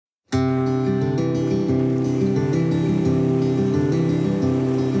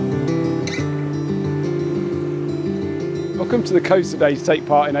come to the coast today to take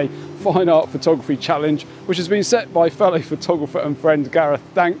part in a fine art photography challenge, which has been set by fellow photographer and friend Gareth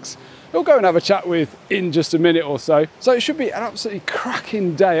Danks. We'll go and have a chat with in just a minute or so. So it should be an absolutely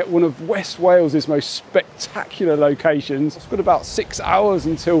cracking day at one of West Wales's most spectacular locations. It's got about 6 hours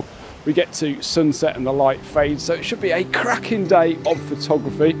until we get to sunset and the light fades, so it should be a cracking day of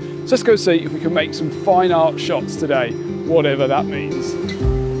photography. So let's go see if we can make some fine art shots today, whatever that means.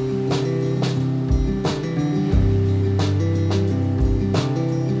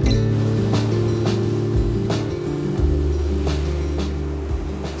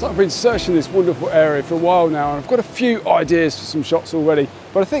 So I've been searching this wonderful area for a while now, and I've got a few ideas for some shots already,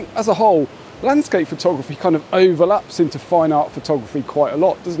 but I think as a whole, landscape photography kind of overlaps into fine art photography quite a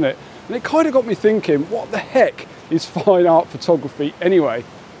lot, doesn't it? And it kind of got me thinking, what the heck is fine art photography anyway?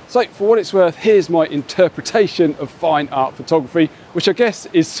 So for what it's worth, here's my interpretation of fine art photography, which I guess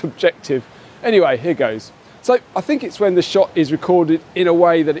is subjective. Anyway, here goes. So I think it's when the shot is recorded in a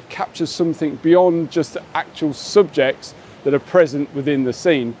way that it captures something beyond just the actual subjects that are present within the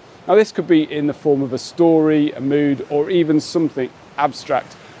scene. Now this could be in the form of a story, a mood, or even something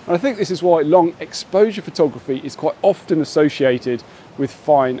abstract. And I think this is why long exposure photography is quite often associated with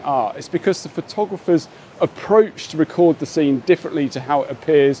fine art. It's because the photographer's approach to record the scene differently to how it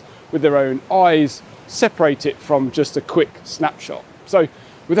appears with their own eyes separate it from just a quick snapshot. So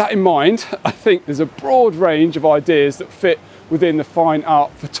with that in mind, I think there's a broad range of ideas that fit within the fine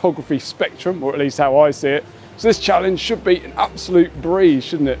art photography spectrum, or at least how I see it. So this challenge should be an absolute breeze,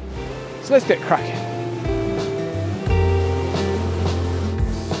 shouldn't it? So let's get cracking.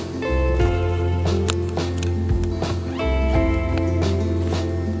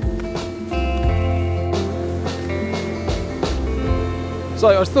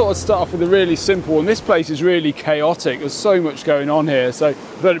 So I thought I'd start off with a really simple one. This place is really chaotic. There's so much going on here. So I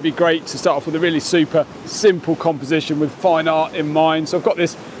thought it'd be great to start off with a really super simple composition with fine art in mind. So I've got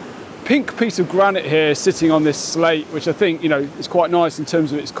this pink piece of granite here sitting on this slate, which I think, you know, is quite nice in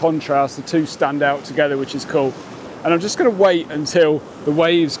terms of its contrast. The two stand out together, which is cool. And I'm just going to wait until the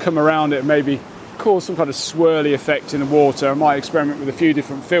waves come around it and maybe cause some kind of swirly effect in the water. I might experiment with a few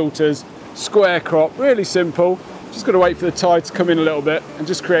different filters, square crop, really simple. Just got to wait for the tide to come in a little bit and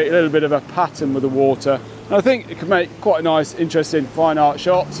just create a little bit of a pattern with the water. And I think it could make quite a nice, interesting fine art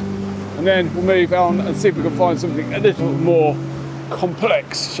shot. And then we'll move on and see if we can find something a little more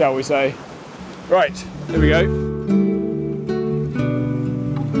complex, shall we say. Right, here we go.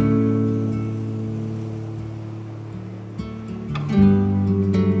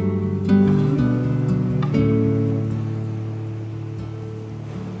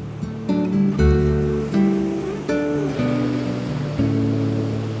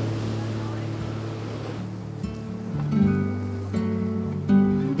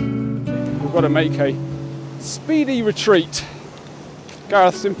 We've got to make a speedy retreat.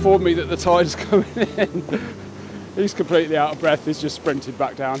 Gareth's informed me that the tide is coming in. He's completely out of breath. He's just sprinted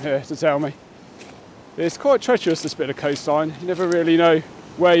back down here to tell me. It's quite treacherous, this bit of coastline. You never really know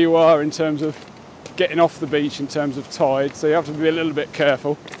where you are in terms of getting off the beach in terms of tide, so you have to be a little bit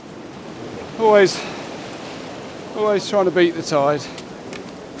careful. Always trying to beat the tide.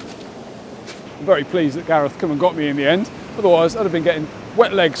 I'm very pleased that Gareth come and got me in the end. Otherwise, I'd have been getting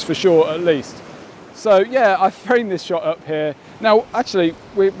wet legs for sure, at least. So yeah, I framed this shot up here. Now, actually,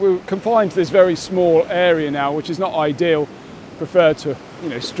 we're confined to this very small area now, which is not ideal. Prefer to, you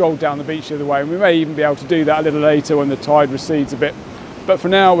know, stroll down the beach the other way, and we may even be able to do that a little later when the tide recedes a bit. But for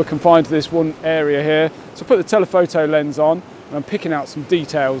now, we're confined to this one area here. So I put the telephoto lens on, and I'm picking out some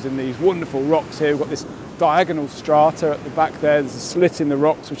details in these wonderful rocks here. We've got this diagonal strata at the back there. There's a slit in the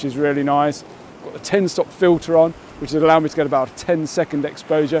rocks, which is really nice. Got the 10-stop filter on, which has allowed me to get about a 10-second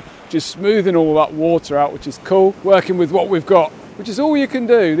exposure, just smoothing all that water out, which is cool. Working with what we've got, which is all you can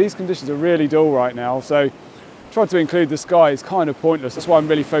do. These conditions are really dull right now, so trying to include the sky is kind of pointless. That's why I'm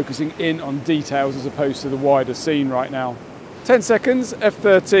really focusing in on details as opposed to the wider scene right now. 10 seconds,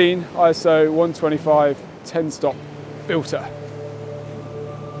 f13, ISO 125, 10-stop filter.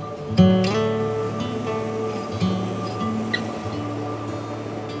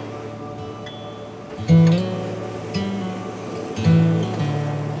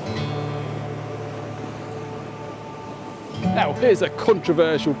 Now, here's a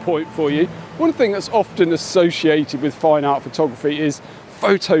controversial point for you. One thing that's often associated with fine art photography is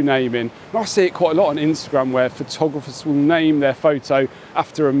photo naming. And I see it quite a lot on Instagram where photographers will name their photo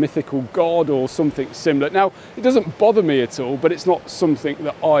after a mythical god or something similar. Now, it doesn't bother me at all, but it's not something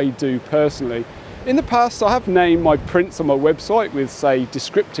that I do personally. In the past, I have named my prints on my website with, say,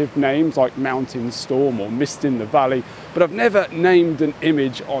 descriptive names like Mountain Storm or Mist in the Valley, but I've never named an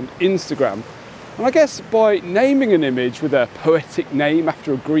image on Instagram. And I guess by naming an image with a poetic name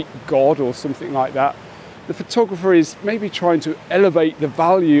after a Greek god or something like that, the photographer is maybe trying to elevate the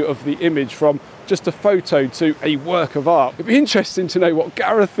value of the image from just a photo to a work of art. It'd be interesting to know what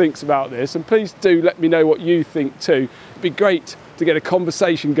Gareth thinks about this, and please do let me know what you think too. It'd be great to get a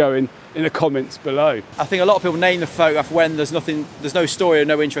conversation going in the comments below. I think a lot of people name the photograph when there's no story or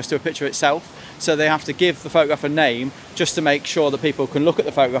no interest to a picture itself. So they have to give the photograph a name just to make sure that people can look at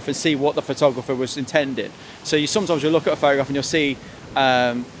the photograph and see what the photographer was intending. So sometimes you'll look at a photograph and you'll see,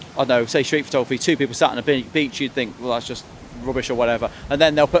 I don't know, say street photography, two people sat on a beach, you'd think, well, that's just rubbish or whatever, and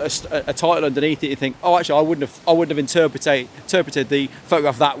then they'll put a title underneath it. You think, oh, actually, I wouldn't have interpreted the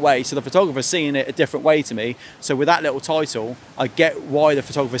photograph that way. So the photographer's seeing it a different way to me. So with that little title, I get why the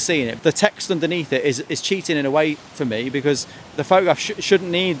photographer's seeing it. The text underneath it is cheating in a way for me, because the photograph shouldn't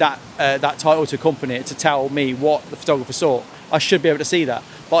need that title to accompany it to tell me what the photographer saw. I should be able to see that.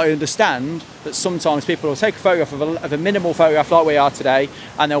 But I understand that sometimes people will take a photograph of a minimal photograph like we are today,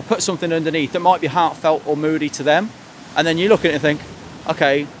 and they'll put something underneath that might be heartfelt or moody to them. And then you look at it and think,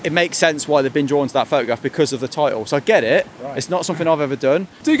 okay, it makes sense why they've been drawn to that photograph because of the title. So I get it. Right. It's not something I've ever done.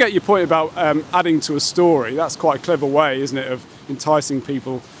 I do get your point about adding to a story. That's quite a clever way, isn't it, of enticing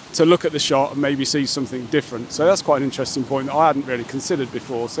people to look at the shot and maybe see something different. So that's quite an interesting point that I hadn't really considered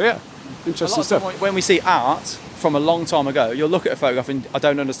before. So yeah, interesting stuff. When we see art from a long time ago, you'll look at a photograph and I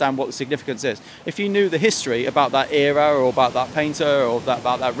don't understand what the significance is. If you knew the history about that era or about that painter or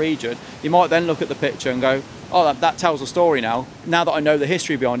about that region, you might then look at the picture and go, oh, that tells a story now. Now that I know the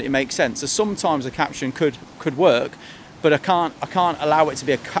history behind it, it makes sense. So sometimes a caption could work, but I can't allow it to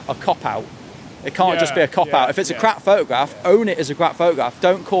be a cop-out. It can't just be a cop-out. If it's a crap photograph, own it as a crap photograph.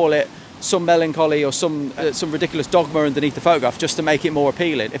 Don't call it some melancholy or some ridiculous dogma underneath the photograph just to make it more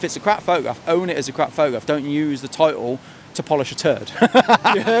appealing. If it's a crap photograph, own it as a crap photograph. Don't use the title to polish a turd.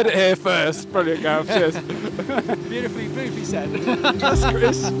 You heard it here first. Brilliant, Gareth. Cheers. Beautifully said.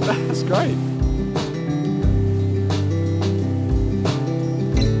 That's great.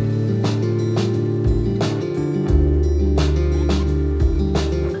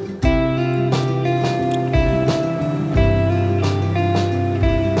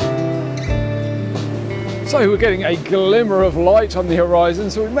 So we're getting a glimmer of light on the horizon,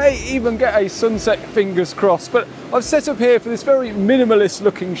 so we may even get a sunset, fingers crossed. But I've set up here for this very minimalist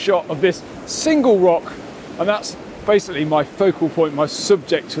looking shot of this single rock, and that's basically my focal point, my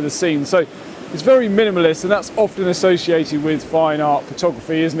subject for the scene. So it's very minimalist, and that's often associated with fine art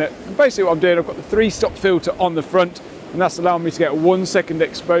photography, isn't it? And basically what I'm doing, I've got the 3-stop filter on the front, and that's allowing me to get a 1-second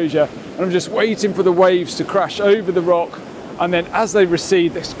exposure, and I'm just waiting for the waves to crash over the rock. And then as they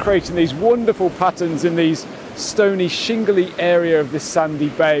recede, they're creating these wonderful patterns in these stony, shingly area of this sandy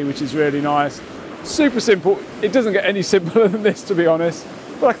bay, which is really nice. Super simple. It doesn't get any simpler than this, to be honest.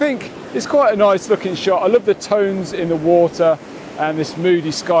 But I think it's quite a nice looking shot. I love the tones in the water and this moody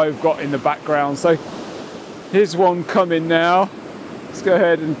sky we've got in the background. So here's one coming now. Let's go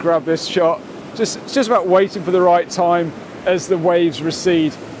ahead and grab this shot. It's just about waiting for the right time as the waves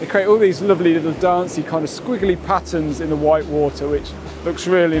recede. They create all these lovely little dancey kind of squiggly patterns in the white water, which looks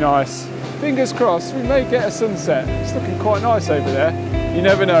really nice. Fingers crossed, we may get a sunset. It's looking quite nice over there. You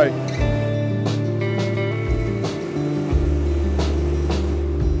never know.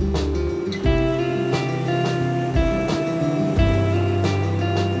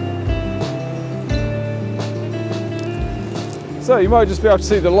 So you might just be able to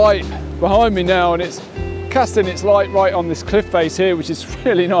see the light behind me now, and it's casting its light right on this cliff face here, which is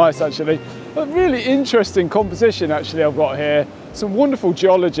really nice actually. A really interesting composition actually I've got here. Some wonderful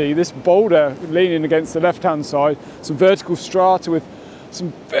geology, this boulder leaning against the left hand side, some vertical strata with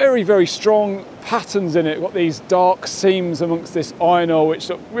some very, very strong patterns in it. Got these dark seams amongst this iron ore, which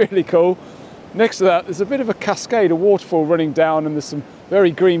look really cool. Next to that, there's a bit of a cascade, a waterfall running down, and there's some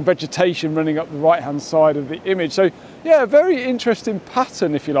very green vegetation running up the right hand side of the image. So yeah, a very interesting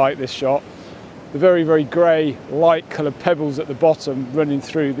pattern if you like, this shot. The very, very grey, light coloured pebbles at the bottom running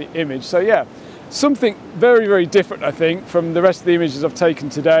through the image. So yeah, something very, very different, I think, from the rest of the images I've taken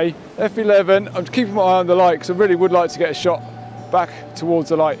today. F11, I'm keeping my eye on the light because I really would like to get a shot back towards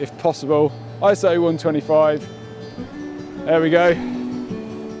the light if possible. ISO 125. There we go.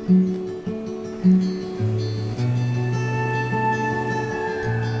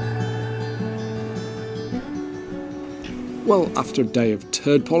 Well, after a day of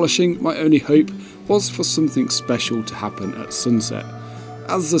turd polishing, my only hope was for something special to happen at sunset.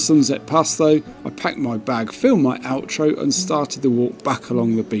 As the sunset passed though, I packed my bag, filmed my outro and started the walk back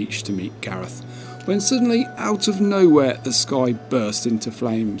along the beach to meet Gareth, when suddenly, out of nowhere, the sky burst into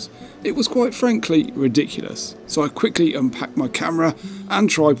flames. It was quite frankly ridiculous, so I quickly unpacked my camera and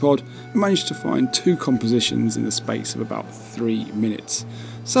tripod and managed to find 2 compositions in the space of about 3 minutes.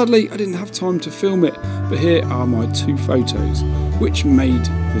 Sadly, I didn't have time to film it, but here are my 2 photos, which made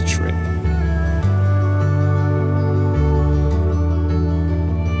the trip.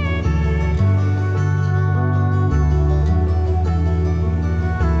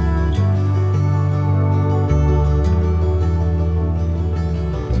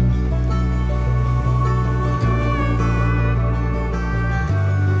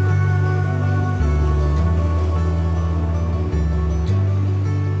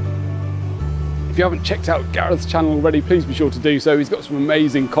 If you haven't checked out Gareth's channel already, please be sure to do so. He's got some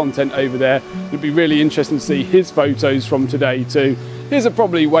amazing content over there. It'll be really interesting to see his photos from today too. His are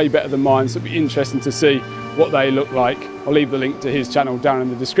probably way better than mine, so it'll be interesting to see what they look like. I'll leave the link to his channel down in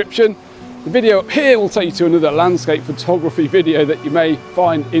the description. The video up here will take you to another landscape photography video that you may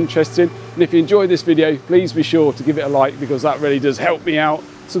find interesting. And if you enjoyed this video, please be sure to give it a like, because that really does help me out.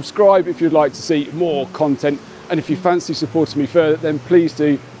 Subscribe if you'd like to see more content. And if you fancy supporting me further, then please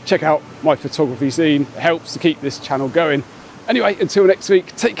do check out my photography scene. It helps to keep this channel going. Anyway, until next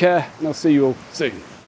week, take care, and I'll see you all soon.